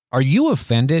Are you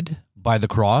offended by the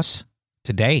cross?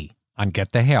 Today on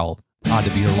Get the Hell Out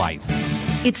of Your Life.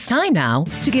 It's time now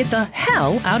to get the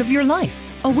hell out of your life.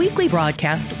 A weekly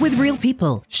broadcast with real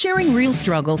people, sharing real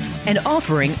struggles and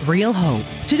offering real hope.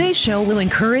 Today's show will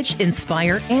encourage,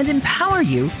 inspire, and empower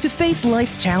you to face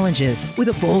life's challenges with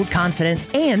a bold confidence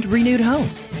and renewed hope.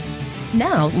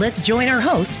 Now, let's join our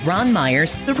host, Ron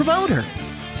Myers, the promoter.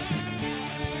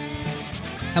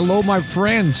 Hello, my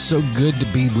friends. So good to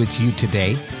be with you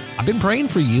today. I've been praying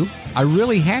for you. I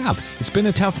really have. It's been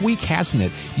a tough week, hasn't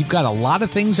it? You've got a lot of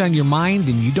things on your mind,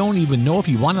 and you don't even know if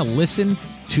you want to listen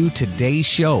to today's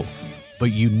show.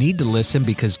 But you need to listen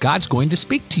because God's going to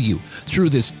speak to you through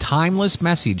this timeless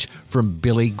message from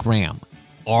Billy Graham.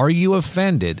 Are you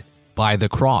offended by the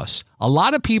cross? A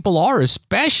lot of people are,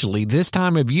 especially this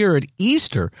time of year at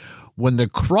Easter, when the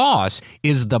cross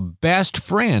is the best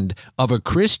friend of a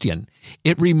Christian.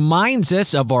 It reminds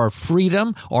us of our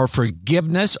freedom, our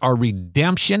forgiveness, our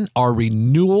redemption, our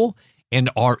renewal, and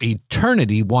our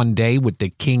eternity one day with the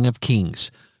King of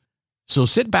Kings. So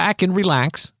sit back and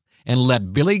relax and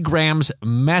let Billy Graham's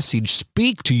message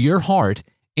speak to your heart,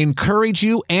 encourage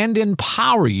you, and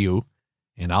empower you.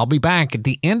 And I'll be back at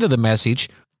the end of the message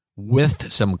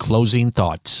with some closing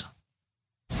thoughts.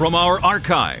 From our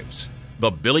archives, the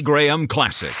Billy Graham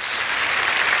Classics.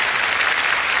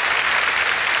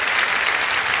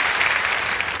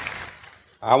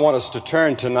 I want us to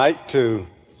turn tonight to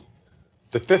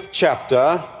the 5th chapter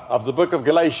of the book of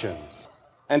Galatians.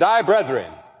 And I,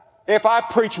 brethren, if I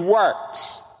preach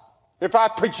works, if I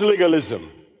preach legalism,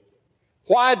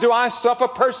 why do I suffer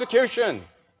persecution?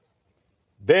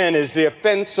 Then is the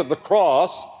offense of the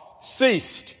cross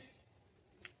ceased.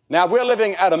 Now, we're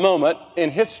living at a moment in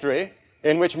history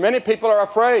in which many people are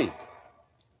afraid.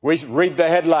 We read the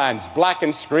headlines, black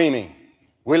and screaming.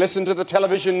 We listen to the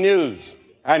television news,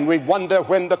 and we wonder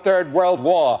when the Third World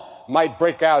War might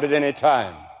break out at any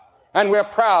time. And we're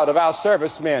proud of our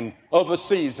servicemen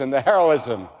overseas and the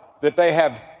heroism that they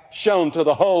have shown to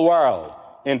the whole world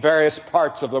in various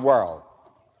parts of the world.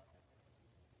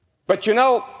 But you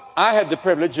know, I had the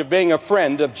privilege of being a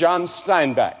friend of John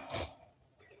Steinbeck,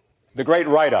 the great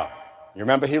writer. You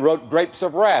remember he wrote Grapes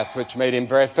of Wrath, which made him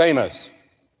very famous.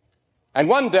 And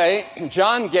one day,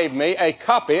 John gave me a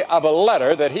copy of a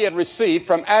letter that he had received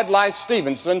from Adlai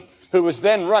Stevenson, who was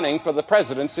then running for the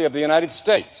presidency of the United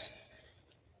States.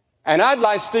 And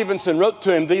Adlai Stevenson wrote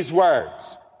to him these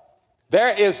words: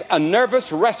 "There is a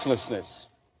nervous restlessness,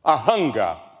 a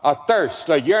hunger, a thirst,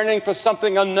 a yearning for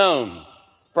something unknown.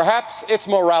 Perhaps it's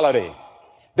morality.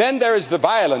 Then there is the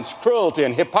violence, cruelty,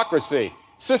 and hypocrisy,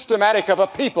 systematic of a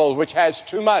people which has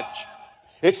too much.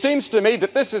 It seems to me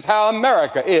that this is how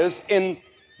America is in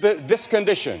this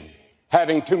condition.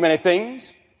 Having too many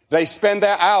things, they spend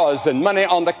their hours and money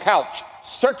on the couch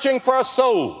searching for a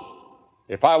soul.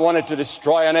 If I wanted to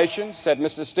destroy a nation," said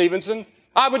Mr. Stevenson,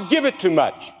 "I would give it too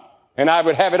much, and I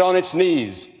would have it on its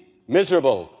knees,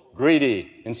 miserable,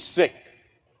 greedy, and sick.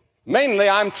 Mainly,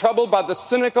 I'm troubled by the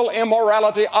cynical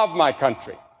immorality of my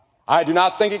country. I do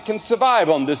not think it can survive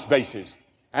on this basis.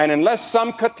 And unless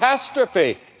some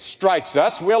catastrophe strikes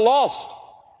us, we're lost.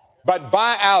 But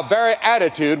by our very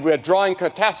attitude, we're drawing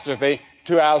catastrophe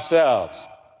to ourselves.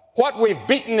 What we've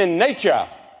beaten in nature,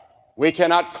 we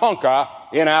cannot conquer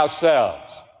in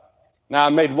ourselves." Now, I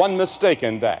made one mistake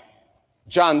in that.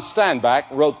 John Steinbeck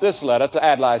wrote this letter to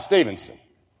Adlai Stevenson,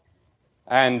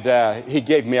 and he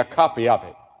gave me a copy of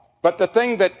it. But the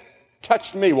thing that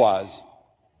touched me was,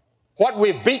 what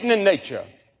we've beaten in nature,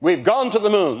 we've gone to the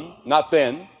moon, not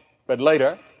then, but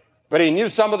later. But he knew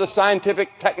some of the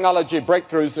scientific technology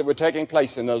breakthroughs that were taking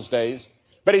place in those days.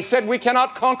 But he said we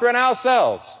cannot conquer in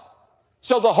ourselves.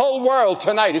 So the whole world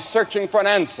tonight is searching for an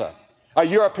answer. A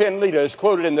European leader is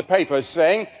quoted in the papers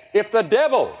saying, "If the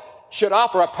devil should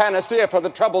offer a panacea for the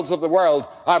troubles of the world,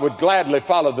 I would gladly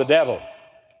follow the devil."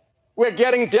 We're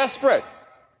getting desperate.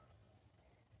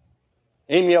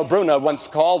 Emil Brunner once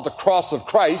called the cross of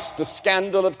Christ the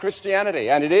scandal of Christianity,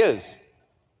 and it is.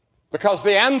 Because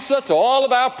the answer to all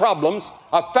of our problems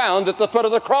are found at the foot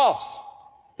of the cross.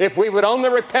 If we would only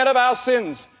repent of our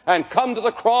sins and come to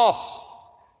the cross,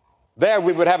 there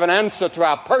we would have an answer to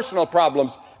our personal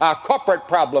problems, our corporate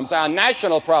problems, our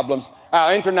national problems,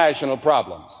 our international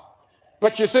problems.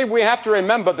 But you see, we have to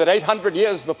remember that 800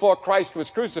 years before Christ was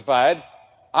crucified,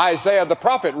 Isaiah the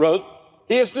prophet wrote,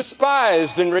 "He is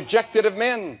despised and rejected of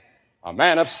men, a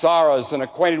man of sorrows and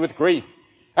acquainted with grief.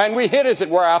 And we hid, as it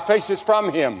were, our faces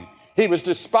from him. He was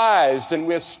despised, and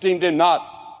we esteemed him not."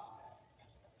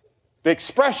 The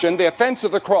expression, the offense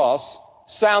of the cross,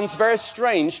 sounds very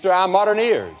strange to our modern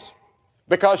ears.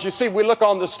 Because, you see, we look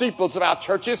on the steeples of our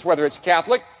churches, whether it's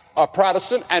Catholic are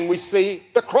Protestant and we see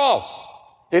the cross.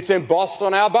 It's embossed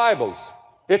on our Bibles.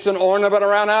 It's an ornament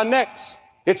around our necks.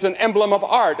 It's an emblem of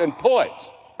art and poets.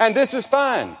 And this is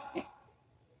fine.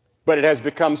 But it has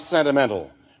become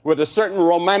sentimental with a certain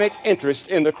romantic interest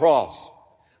in the cross.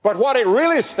 But what it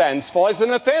really stands for is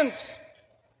an offense.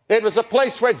 It was a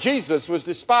place where Jesus was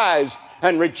despised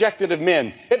and rejected of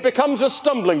men. It becomes a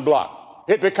stumbling block.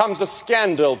 It becomes a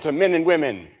scandal to men and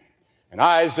women. And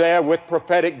Isaiah, with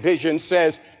prophetic vision,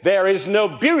 says, there is no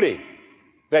beauty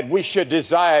that we should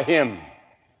desire him.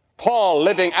 Paul,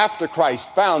 living after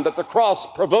Christ, found that the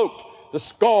cross provoked the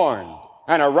scorn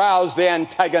and aroused the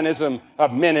antagonism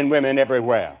of men and women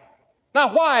everywhere. Now,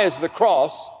 why is the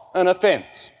cross an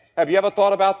offense? Have you ever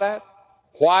thought about that?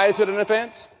 Why is it an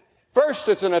offense? First,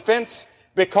 it's an offense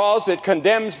because it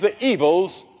condemns the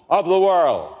evils of the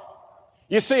world.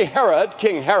 You see,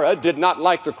 King Herod, did not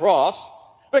like the cross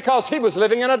because he was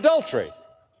living in adultery,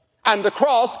 and the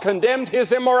cross condemned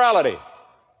his immorality.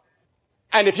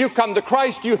 And if you come to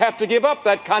Christ, you have to give up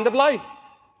that kind of life.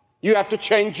 You have to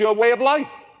change your way of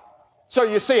life. So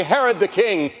you see, Herod the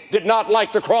king did not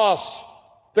like the cross.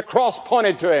 The cross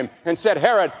pointed to him and said,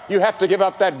 Herod, you have to give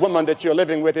up that woman that you're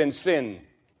living with in sin.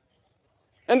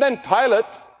 And then Pilate,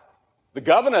 the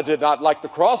governor, did not like the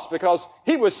cross because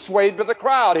he was swayed by the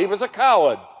crowd. He was a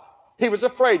coward. He was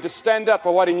afraid to stand up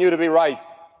for what he knew to be right.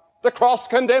 The cross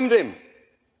condemned him.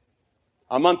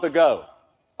 A month ago,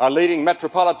 a leading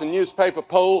metropolitan newspaper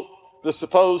polled the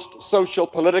supposed social,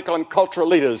 political, and cultural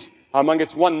leaders among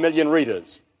its 1 million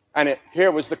readers. And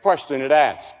here was the question it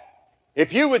asked.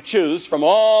 If you would choose from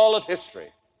all of history,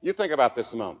 you think about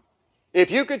this a moment. If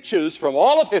you could choose from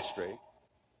all of history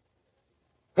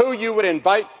who you would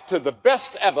invite to the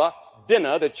best ever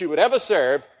dinner that you would ever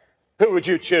serve, who would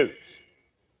you choose?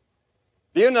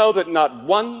 Do you know that not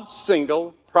one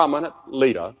single prominent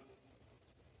leader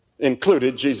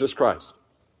included Jesus Christ?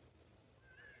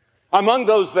 Among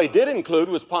those they did include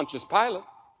was Pontius Pilate,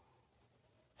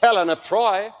 Helen of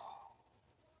Troy,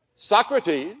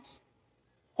 Socrates.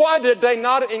 Why did they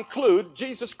not include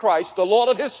Jesus Christ, the Lord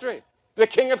of history, the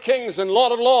King of kings and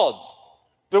Lord of lords,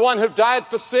 the one who died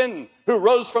for sin, who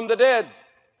rose from the dead?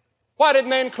 Why didn't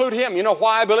they include him? You know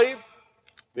why, I believe?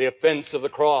 The offense of the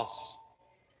cross.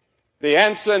 The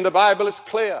answer in the Bible is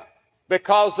clear.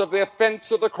 Because of the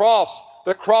offense of the cross.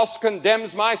 The cross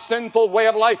condemns my sinful way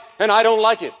of life, and I don't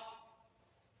like it.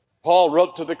 Paul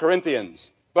wrote to the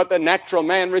Corinthians, but the natural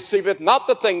man receiveth not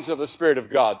the things of the Spirit of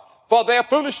God, for they are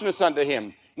foolishness unto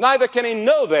him. Neither can he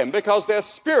know them, because they're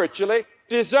spiritually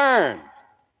discerned.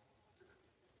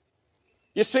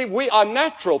 You see, we are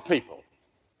natural people.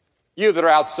 You that are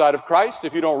outside of Christ,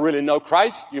 if you don't really know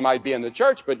Christ, you might be in the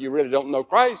church, but you really don't know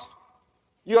Christ.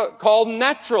 You're called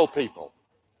natural people,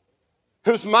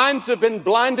 whose minds have been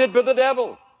blinded by the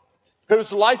devil,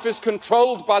 whose life is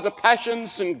controlled by the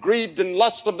passions and greed and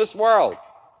lust of this world.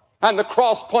 And the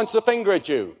cross points a finger at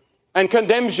you and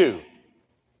condemns you.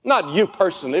 Not you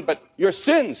personally, but your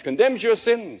sins, condemns your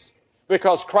sins.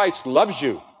 Because Christ loves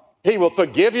you. He will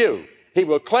forgive you. He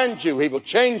will cleanse you. He will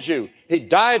change you. He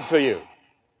died for you.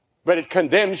 But it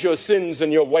condemns your sins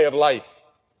and your way of life.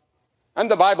 And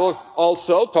the Bible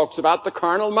also talks about the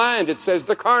carnal mind. It says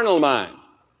the carnal mind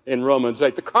in Romans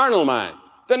 8. The carnal mind,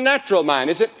 the natural mind,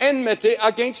 is an enmity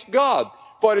against God.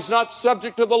 For it is not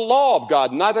subject to the law of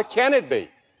God, neither can it be.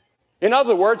 In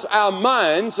other words, our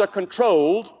minds are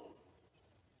controlled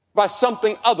by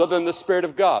something other than the Spirit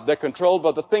of God. They're controlled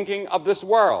by the thinking of this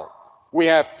world. We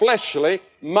have fleshly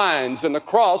minds, and the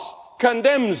cross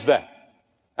condemns that.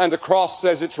 And the cross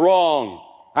says it's wrong.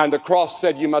 And the cross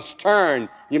said you must turn,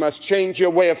 you must change your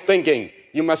way of thinking,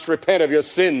 you must repent of your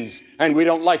sins, and we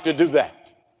don't like to do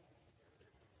that.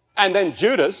 And then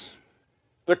Judas,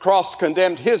 the cross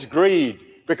condemned his greed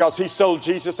because he sold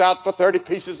Jesus out for 30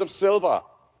 pieces of silver.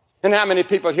 And how many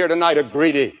people here tonight are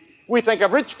greedy? We think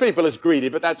of rich people as greedy,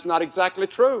 but that's not exactly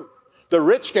true. The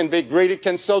rich can be greedy,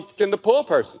 so can the poor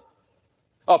person.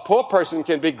 A poor person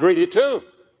can be greedy too.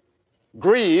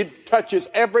 Greed touches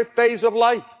every phase of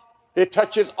life. It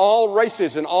touches all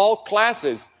races and all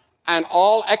classes and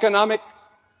all economic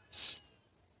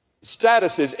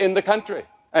statuses in the country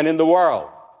and in the world.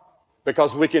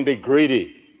 Because we can be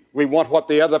greedy. We want what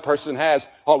the other person has,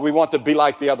 or we want to be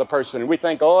like the other person. And we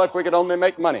think, oh, if we could only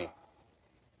make money.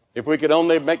 If we could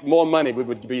only make more money, we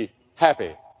would be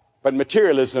happy. But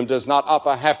materialism does not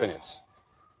offer happiness.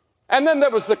 And then there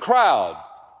was the crowd.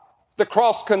 The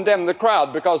cross condemned the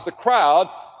crowd because the crowd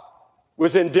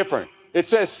was indifferent. It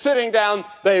says, sitting down,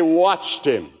 they watched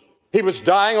him. He was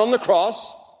dying on the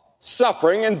cross,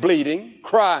 suffering and bleeding,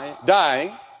 crying,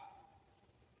 dying.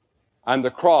 And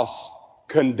the cross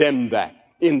condemned that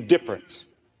indifference.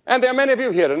 And there are many of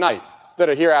you here tonight that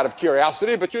are here out of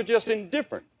curiosity, but you're just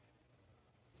indifferent.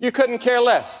 You couldn't care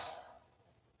less.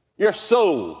 Your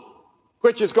soul,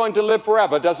 which is going to live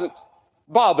forever, doesn't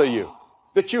bother you,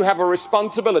 that you have a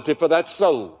responsibility for that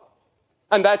soul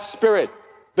and that spirit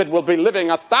that will be living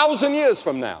 1,000 years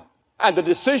from now. And the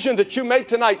decision that you make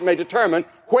tonight may determine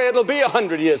where it'll be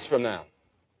 100 years from now.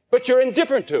 But you're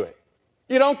indifferent to it.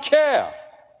 You don't care.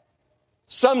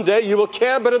 Someday you will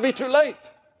care, but it'll be too late.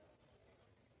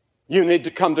 You need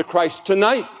to come to Christ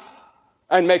tonight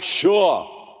and make sure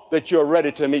that you're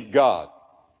ready to meet God.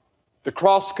 The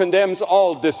cross condemns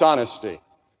all dishonesty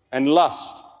and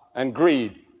lust and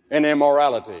greed and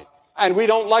immorality. And we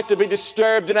don't like to be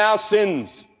disturbed in our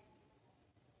sins.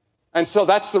 And so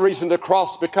that's the reason the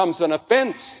cross becomes an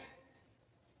offense.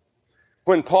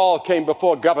 When Paul came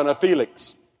before Governor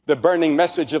Felix, the burning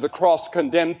message of the cross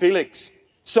condemned Felix,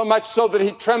 so much so that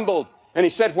he trembled. And he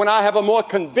said, when I have a more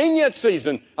convenient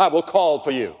season, I will call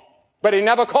for you. But he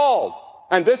never called.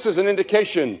 And this is an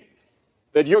indication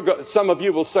that some of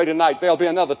you will say tonight, there'll be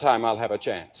another time I'll have a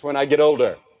chance. When I get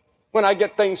older, when I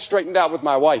get things straightened out with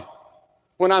my wife,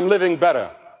 when I'm living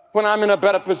better, when I'm in a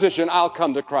better position, I'll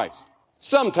come to Christ.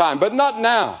 Sometime, but not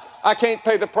now. I can't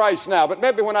pay the price now, but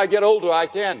maybe when I get older, I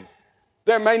can.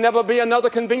 There may never be another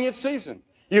convenient season.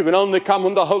 You can only come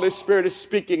when the Holy Spirit is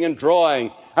speaking and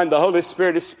drawing. And the Holy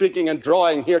Spirit is speaking and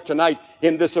drawing here tonight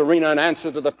in this arena in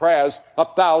answer to the prayers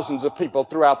of thousands of people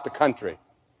throughout the country.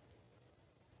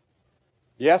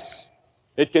 Yes,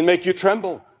 it can make you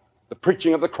tremble, the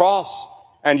preaching of the cross,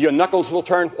 and your knuckles will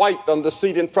turn white on the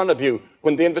seat in front of you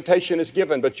when the invitation is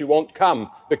given, but you won't come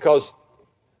because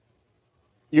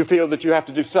you feel that you have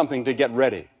to do something to get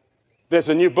ready. There's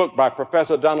a new book by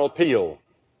Professor Donald Peale.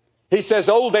 He says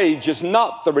old age is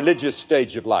not the religious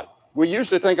stage of life. We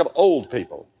usually think of old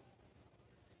people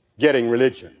getting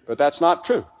religion, but that's not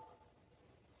true.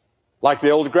 Like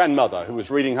the old grandmother who was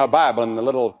reading her Bible, and the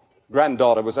little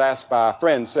granddaughter was asked by a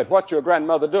friend, said, "What's your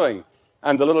grandmother doing?"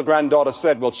 And the little granddaughter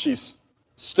said, "Well, she's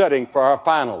studying for her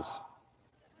finals."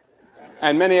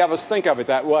 And many of us think of it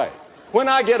that way. When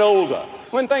I get older,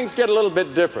 when things get a little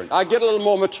bit different, I get a little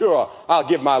more mature, I'll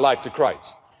give my life to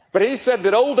Christ. But he said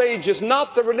that old age is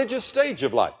not the religious stage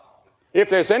of life. If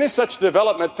there's any such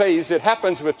development phase, it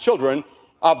happens with children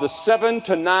of the 7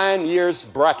 to 9 years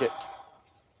bracket.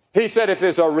 He said if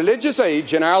there's a religious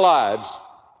age in our lives,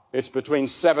 it's between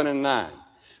 7 and 9.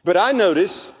 But I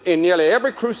notice in nearly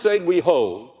every crusade we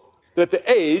hold that the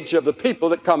age of the people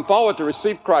that come forward to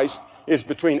receive Christ is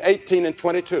between 18 and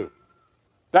 22.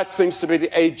 That seems to be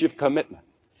the age of commitment.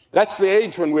 That's the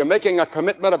age when we're making a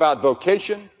commitment about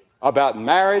vocation, about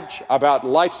marriage, about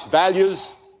life's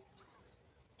values.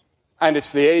 And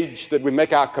it's the age that we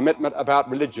make our commitment about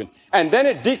religion. And then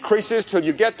it decreases till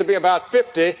you get to be about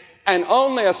 50, and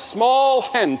only a small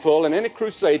handful in any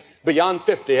crusade beyond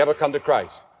 50 ever come to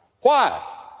Christ. Why?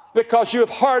 Because you have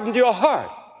hardened your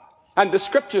heart. And the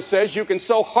scripture says you can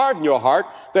so harden your heart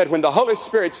that when the Holy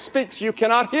Spirit speaks, you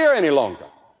cannot hear any longer.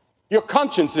 Your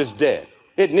conscience is dead.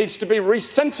 It needs to be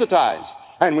resensitized.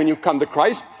 And when you come to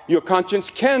Christ, your conscience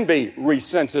can be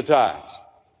resensitized.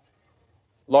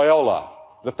 Loyola,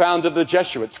 the founder of the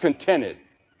Jesuits, contended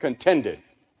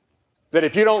that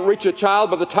if you don't reach a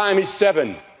child by the time he's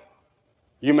 7,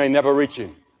 you may never reach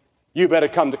him. You better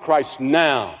come to Christ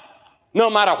now, no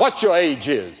matter what your age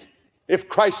is. If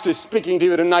Christ is speaking to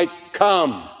you tonight,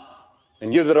 come.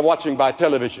 And you that are watching by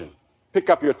television, pick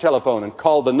up your telephone and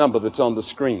call the number that's on the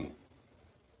screen.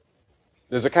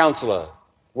 There's a counselor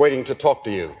waiting to talk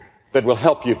to you that will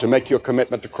help you to make your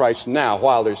commitment to Christ now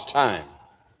while there's time.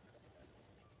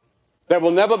 There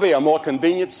will never be a more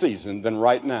convenient season than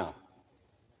right now.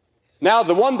 Now,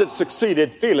 the one that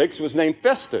succeeded Felix was named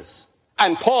Festus.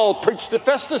 And Paul preached to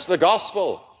Festus the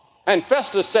gospel. And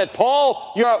Festus said,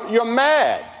 "Paul, you're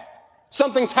mad.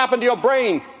 Something's happened to your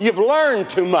brain. You've learned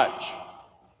too much."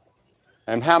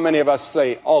 And how many of us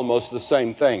say almost the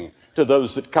same thing to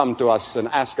those that come to us and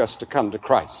ask us to come to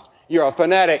Christ? You're a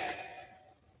fanatic.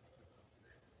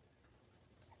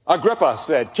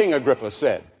 King Agrippa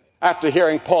said, after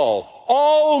hearing Paul,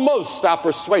 "Almost thou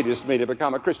persuadest me to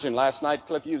become a Christian." Last night,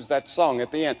 Cliff used that song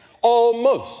at the end.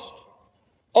 Almost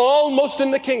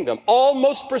in the kingdom,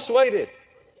 almost persuaded.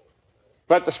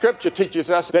 But the scripture teaches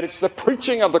us that it's the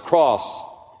preaching of the cross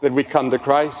that we come to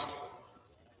Christ.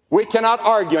 We cannot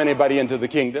argue anybody into the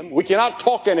kingdom. We cannot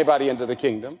talk anybody into the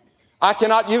kingdom. I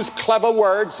cannot use clever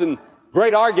words and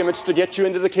great arguments to get you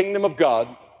into the kingdom of God.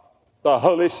 The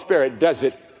Holy Spirit does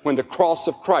it when the cross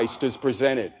of Christ is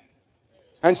presented.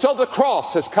 And so the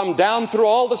cross has come down through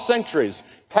all the centuries,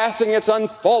 passing its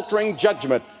unfaltering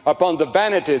judgment upon the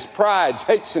vanities, prides,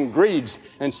 hates, and greeds,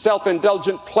 and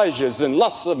self-indulgent pleasures and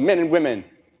lusts of men and women.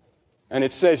 And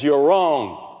it says, you're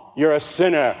wrong, you're a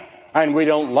sinner, and we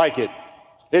don't like it.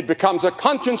 It becomes a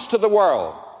conscience to the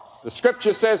world. The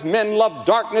scripture says men love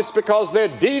darkness because their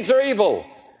deeds are evil.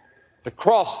 The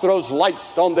cross throws light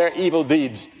on their evil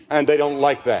deeds, and they don't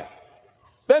like that.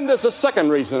 Then there's a second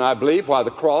reason, I believe, why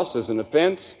the cross is an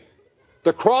offense.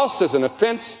 The cross is an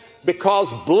offense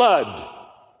because blood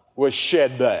was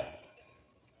shed there.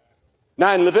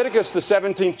 Now in Leviticus, the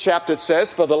 17th chapter, it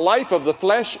says, for the life of the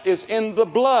flesh is in the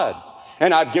blood.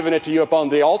 And I've given it to you upon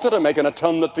the altar to make an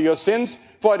atonement for your sins,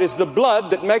 for it is the blood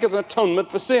that maketh an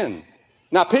atonement for sin.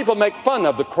 Now people make fun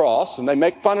of the cross, and they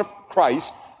make fun of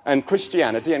Christ and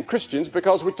Christianity and Christians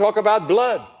because we talk about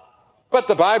blood. But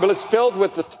the Bible is filled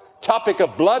with the topic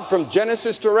of blood from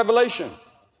Genesis to Revelation.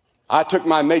 I took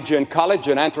my major in college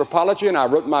in anthropology, and I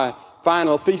wrote my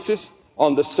final thesis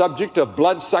on the subject of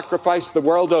blood sacrifice the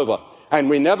world over. And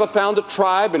we never found a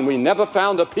tribe, and we never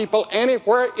found a people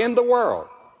anywhere in the world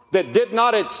that did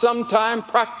not at some time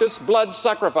practice blood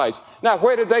sacrifice. Now,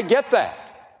 where did they get that?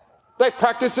 They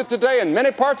practice it today in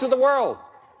many parts of the world.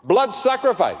 Blood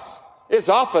sacrifice is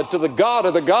offered to the God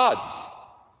of the gods.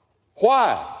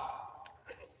 Why?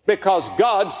 Because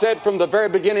God said from the very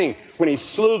beginning, when he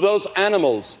slew those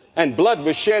animals and blood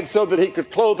was shed so that he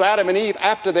could clothe Adam and Eve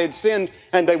after they'd sinned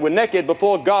and they were naked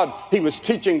before God, he was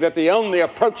teaching that the only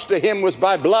approach to him was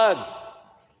by blood.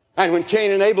 And when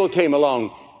Cain and Abel came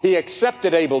along, he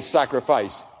accepted Abel's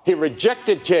sacrifice. He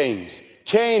rejected Cain's.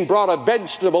 Cain brought a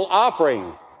vegetable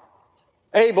offering.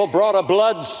 Abel brought a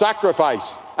blood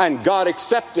sacrifice, and God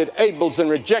accepted Abel's and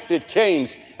rejected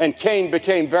Cain's, and Cain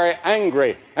became very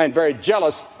angry and very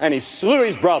jealous, and he slew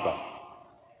his brother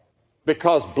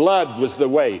because blood was the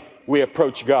way we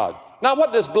approach God. Now,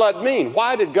 what does blood mean?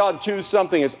 Why did God choose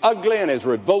something as ugly and as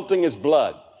revolting as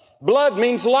blood? Blood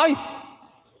means life.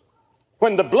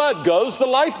 When the blood goes, the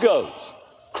life goes.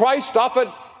 Christ offered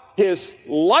his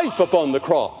life upon the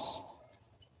cross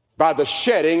by the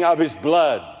shedding of his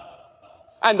blood.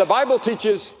 And the Bible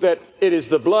teaches that it is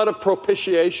the blood of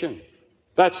propitiation.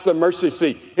 That's the mercy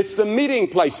seat. It's the meeting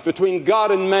place between God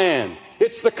and man.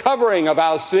 It's the covering of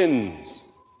our sins.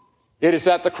 It is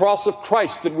at the cross of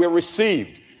Christ that we're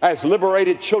received as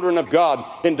liberated children of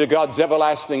God into God's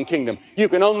everlasting kingdom. You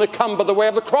can only come by the way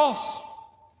of the cross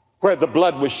where the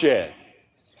blood was shed.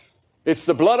 It's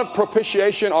the blood of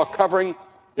propitiation or covering.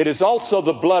 It is also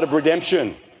the blood of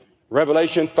redemption.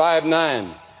 Revelation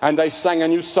 5:9. And they sang a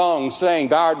new song, saying,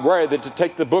 thou art worthy to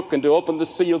take the book and to open the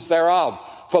seals thereof.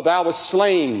 For thou wast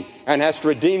slain and hast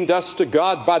redeemed us to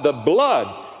God by the blood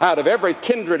out of every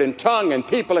kindred and tongue and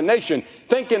people and nation.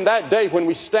 Think in that day when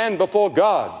we stand before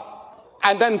God.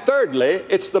 And then thirdly,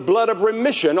 it's the blood of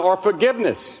remission or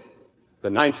forgiveness. The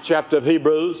 9th chapter of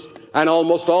Hebrews, and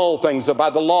almost all things are by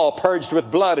the law purged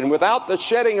with blood. And without the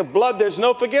shedding of blood, there's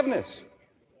no forgiveness.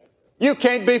 You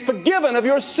can't be forgiven of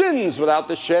your sins without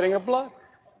the shedding of blood.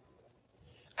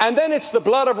 And then it's the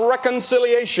blood of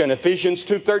reconciliation, Ephesians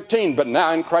 2:13. But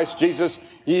now in Christ Jesus,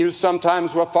 ye who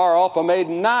sometimes were far off are made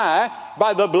nigh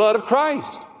by the blood of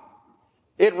Christ.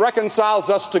 It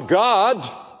reconciles us to God.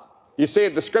 You see,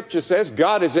 the scripture says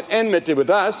God is at enmity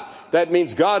with us. That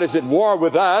means God is at war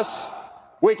with us.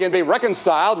 We can be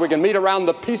reconciled. We can meet around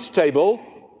the peace table,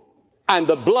 and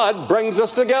the blood brings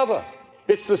us together.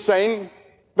 It's the same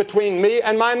between me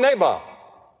and my neighbor,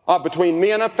 or between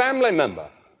me and a family member.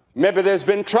 Maybe there's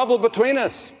been trouble between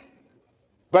us,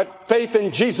 but faith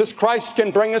in Jesus Christ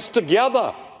can bring us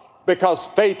together because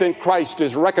faith in Christ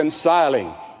is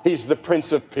reconciling. He's the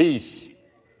Prince of Peace.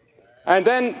 And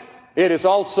then it is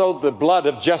also the blood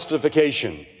of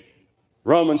justification.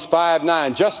 Romans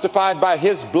 5:9, justified by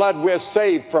his blood we're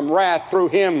saved from wrath through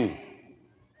him.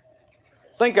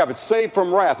 Think of it, saved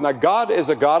from wrath. Now God is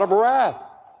a God of wrath,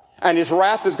 and his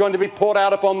wrath is going to be poured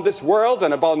out upon this world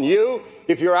and upon you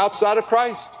if you're outside of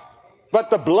Christ. But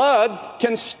the blood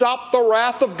can stop the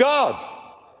wrath of God.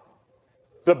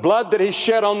 The blood that he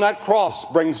shed on that cross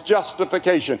brings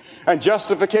justification. And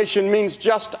justification means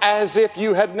just as if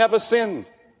you had never sinned.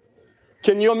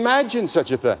 Can you imagine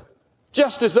such a thing?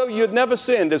 Just as though you'd never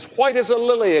sinned, as white as a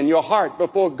lily in your heart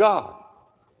before God,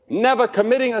 never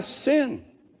committing a sin.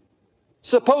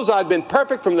 Suppose I'd been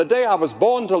perfect from the day I was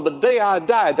born till the day I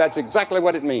died. That's exactly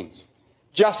what it means.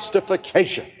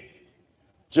 Justification.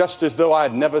 Just as though I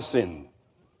had never sinned.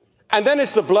 And then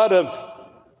it's the blood of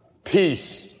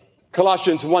peace.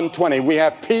 Colossians 1:20, we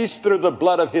have peace through the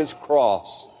blood of his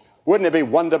cross. Wouldn't it be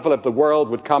wonderful if the world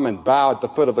would come and bow at the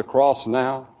foot of the cross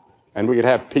now, and we could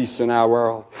have peace in our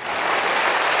world?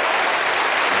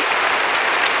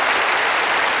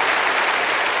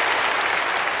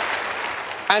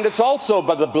 And it's also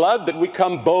by the blood that we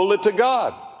come boldly to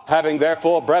God. Having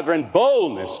therefore, brethren,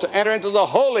 boldness to enter into the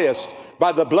holiest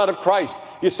by the blood of Christ.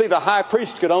 You see, the high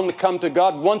priest could only come to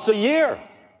God once a year.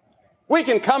 We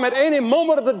can come at any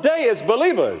moment of the day as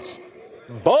believers,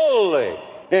 boldly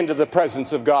into the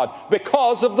presence of God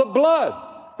because of the blood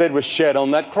that was shed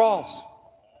on that cross.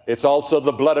 It's also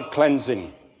the blood of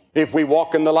cleansing. If we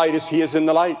walk in the light as he is in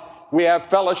the light, we have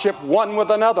fellowship one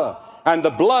with another. And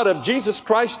the blood of Jesus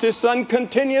Christ, his Son,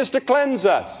 continues to cleanse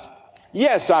us.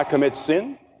 Yes, I commit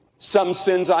sin. Some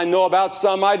sins I know about,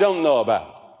 some I don't know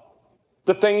about.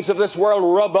 The things of this world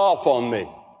rub off on me.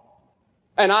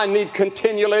 And I need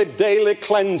continually, daily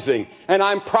cleansing. And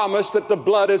I'm promised that the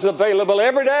blood is available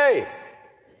every day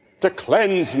to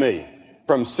cleanse me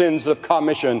from sins of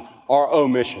commission or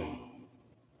omission.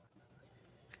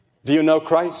 Do you know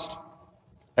Christ?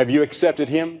 Have you accepted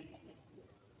him?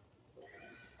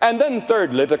 And then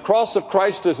thirdly, the cross of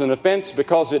Christ is an offense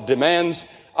because it demands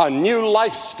a new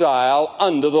lifestyle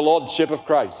under the lordship of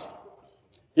Christ.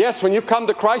 Yes, when you come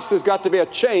to Christ, there's got to be a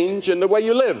change in the way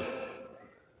you live.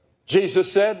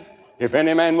 Jesus said, if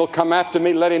any man will come after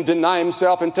me, let him deny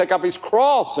himself and take up his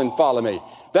cross and follow me.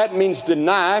 That means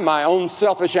deny my own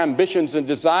selfish ambitions and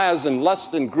desires and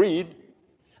lust and greed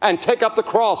and take up the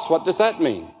cross. What does that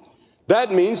mean?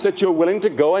 That means that you're willing to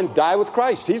go and die with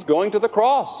Christ. He's going to the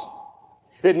cross.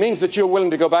 It means that you're willing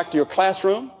to go back to your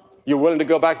classroom. You're willing to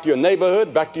go back to your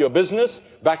neighborhood, back to your business,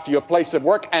 back to your place of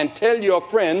work, and tell your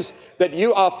friends that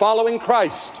you are following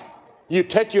Christ. You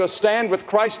take your stand with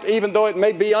Christ, even though it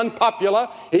may be unpopular,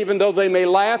 even though they may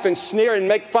laugh and sneer and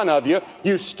make fun of you.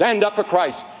 You stand up for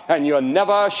Christ, and you're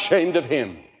never ashamed of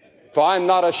him. For I'm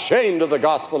not ashamed of the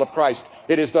gospel of Christ.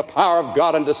 It is the power of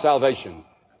God unto salvation.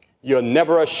 You're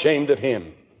never ashamed of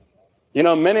him. You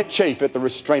know, many chafe at the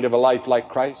restraint of a life like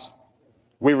Christ.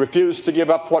 We refuse to give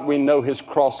up what we know his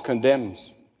cross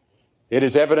condemns. It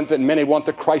is evident that many want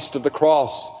the Christ of the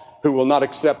cross who will not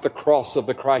accept the cross of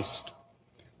the Christ.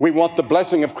 We want the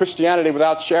blessing of Christianity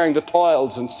without sharing the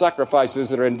toils and sacrifices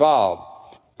that are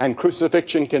involved. And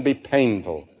crucifixion can be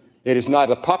painful. It is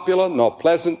neither popular nor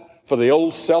pleasant for the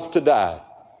old self to die.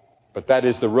 But that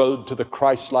is the road to the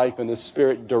Christ life and the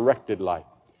Spirit-directed life.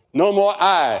 No more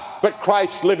I, but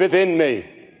Christ liveth in me.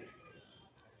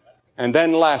 And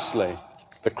then lastly,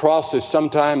 the cross is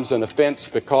sometimes an offense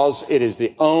because it is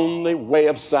the only way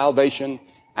of salvation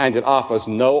and it offers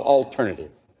no alternative.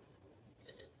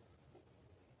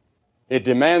 It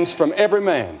demands from every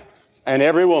man and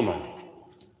every woman,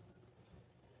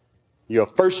 your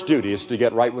first duty is to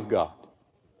get right with God.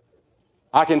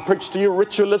 I can preach to you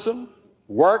ritualism,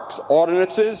 works,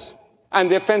 ordinances,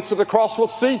 and the offense of the cross will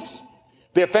cease.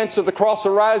 The offense of the cross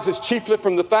arises chiefly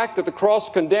from the fact that the cross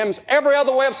condemns every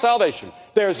other way of salvation.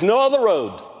 There is no other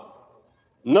road,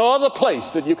 no other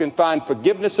place that you can find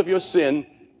forgiveness of your sin,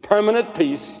 permanent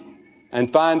peace,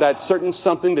 and find that certain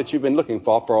something that you've been looking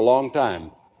for a long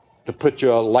time to put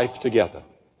your life together.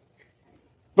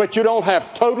 But you don't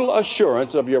have total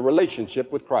assurance of your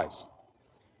relationship with Christ.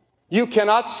 You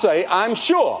cannot say, I'm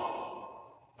sure,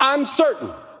 I'm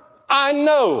certain, I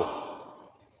know.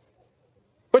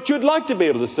 But you'd like to be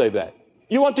able to say that.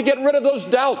 You want to get rid of those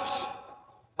doubts.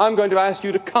 I'm going to ask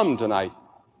you to come tonight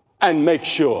and make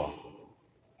sure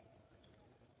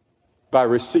by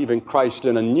receiving Christ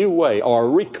in a new way or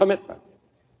a recommitment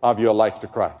of your life to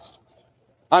Christ.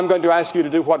 I'm going to ask you to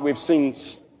do what we've seen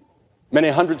many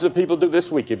hundreds of people do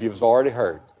this week, if you've already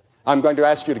heard. I'm going to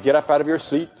ask you to get up out of your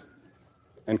seat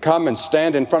and come and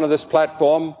stand in front of this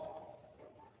platform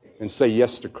and say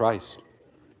yes to Christ.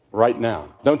 Right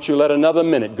now. Don't you let another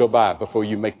minute go by before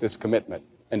you make this commitment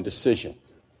and decision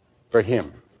for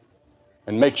him.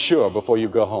 And make sure before you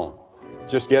go home.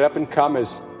 Just get up and come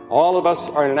as all of us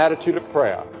are in an attitude of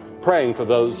prayer, praying for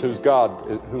those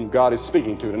whom God is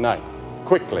speaking to tonight.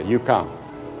 Quickly, you come.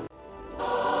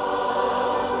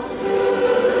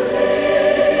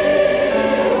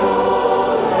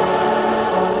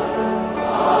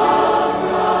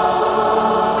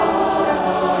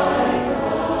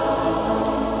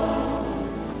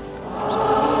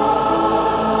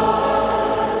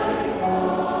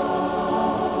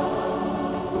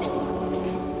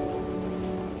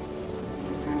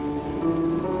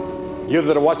 You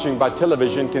that are watching by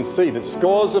television can see that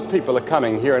scores of people are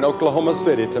coming here in Oklahoma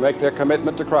City to make their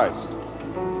commitment to Christ,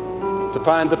 to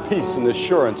find the peace and the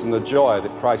assurance and the joy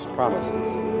that Christ promises,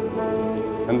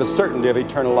 and the certainty of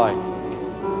eternal life.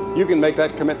 You can make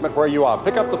that commitment where you are.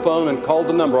 Pick up the phone and call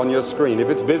the number on your screen. If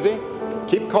it's busy,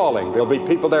 keep calling. There'll be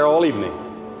people there all evening.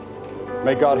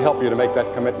 May God help you to make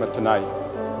that commitment tonight.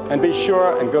 And be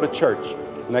sure and go to church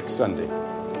next Sunday.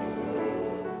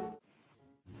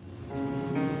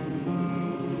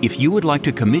 If you would like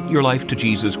to commit your life to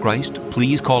Jesus Christ,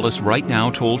 please call us right now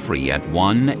toll-free at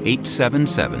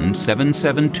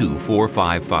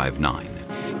 1-877-772-4559.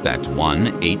 That's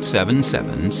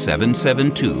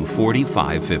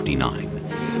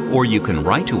 1-877-772-4559. Or you can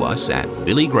write to us at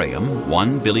Billy Graham,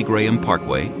 1 Billy Graham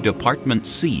Parkway, Department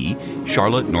C,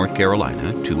 Charlotte, North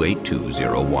Carolina,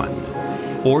 28201.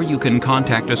 Or you can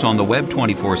contact us on the web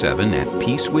 24/7 at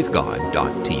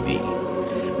peacewithgod.tv.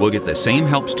 We'll get the same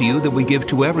helps to you that we give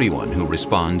to everyone who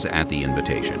responds at the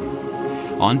invitation.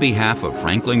 On behalf of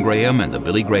Franklin Graham and the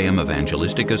Billy Graham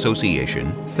Evangelistic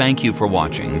Association, thank you for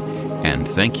watching, and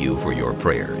thank you for your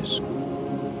prayers.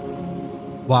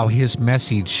 Wow, his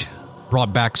message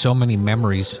brought back so many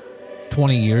memories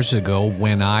 20 years ago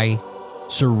when I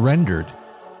surrendered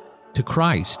to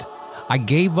Christ. I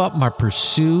gave up my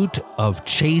pursuit of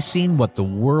chasing what the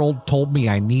world told me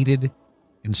I needed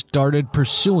and started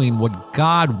pursuing what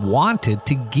God wanted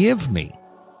to give me,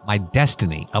 my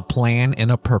destiny, a plan,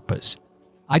 and a purpose.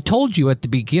 I told you at the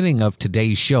beginning of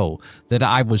today's show that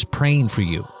I was praying for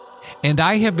you, and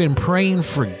I have been praying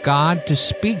for God to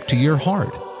speak to your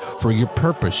heart, for your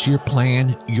purpose, your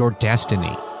plan, your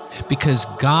destiny, because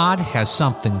God has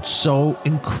something so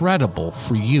incredible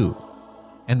for you.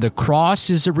 And the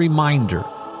cross is a reminder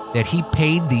that He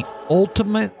paid the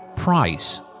ultimate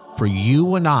price for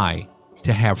you and I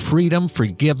to have freedom,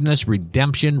 forgiveness,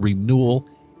 redemption, renewal,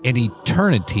 and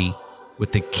eternity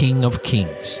with the King of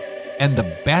Kings. And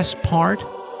the best part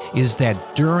is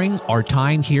that during our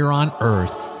time here on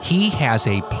earth, He has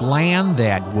a plan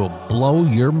that will blow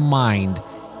your mind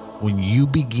when you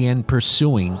begin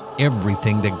pursuing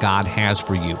everything that God has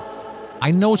for you. I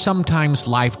know sometimes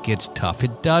life gets tough.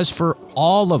 It does for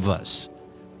all of us.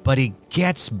 But it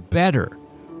gets better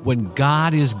when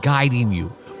God is guiding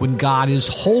you, when God is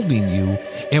holding you,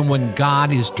 and when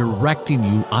God is directing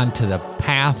you onto the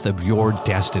path of your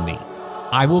destiny.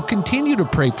 I will continue to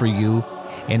pray for you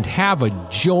and have a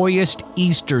joyous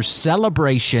Easter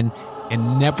celebration,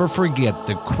 and never forget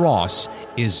the cross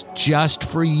is just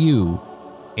for you.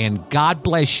 And God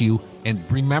bless you. And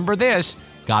remember this,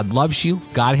 God loves you,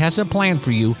 God has a plan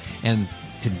for you, and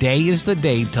today is the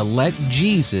day to let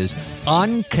Jesus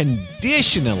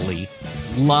unconditionally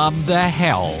love the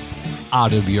hell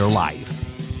out of your life.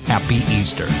 Happy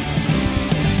Easter.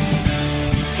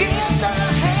 Get the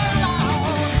hell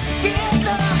out. Get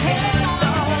the hell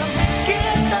out.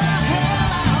 Get the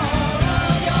hell out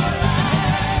of your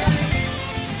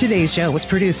life. Today's show was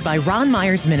produced by Ron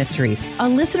Myers Ministries, a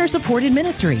listener-supported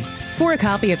ministry. For a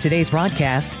copy of today's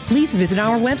broadcast, please visit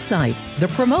our website,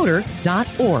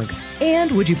 thepromoter.org.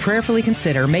 And would you prayerfully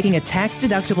consider making a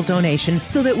tax-deductible donation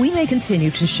so that we may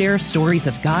continue to share stories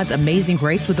of God's amazing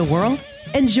grace with the world?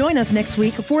 And join us next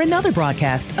week for another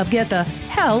broadcast of Get the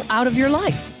Hell Out of Your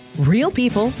Life. Real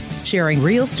people, sharing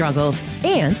real struggles,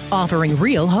 and offering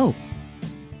real hope.